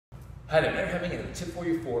Hi there, I'm having a tip for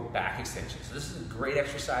you for back extension. So this is a great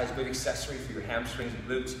exercise, good accessory for your hamstrings and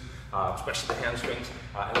glutes, especially the hamstrings.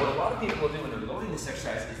 And what a lot of people will do when they're loading this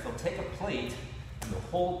exercise is they'll take a plate and they'll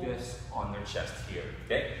hold this on their chest here,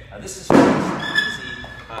 okay? Now this is easy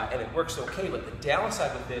and it works okay, but the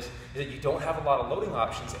downside with this is that you don't have a lot of loading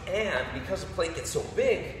options, and because the plate gets so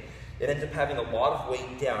big, it ends up having a lot of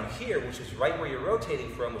weight down here, which is right where you're rotating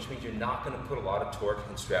from, which means you're not going to put a lot of torque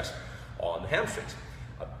and stress on the hamstrings.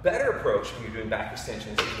 A better approach when you're doing back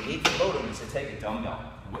extensions, if you need to load them, is to take a dumbbell.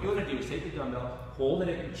 And what you want to do is take the dumbbell, hold it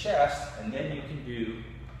at your chest, and then you can do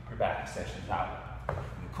your back extension that way.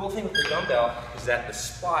 And the cool thing with the dumbbell is that the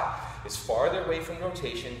spot is farther away from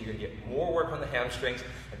rotation. You're going to get more work on the hamstrings.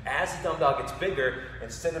 And as the dumbbell gets bigger,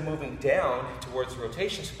 instead of moving down towards the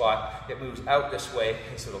rotation spot, it moves out this way,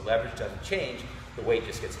 and so the leverage doesn't change. The weight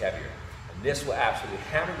just gets heavier. And this will absolutely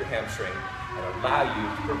hammer your hamstring and allow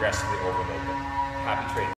you to progressively overload them. Happy training.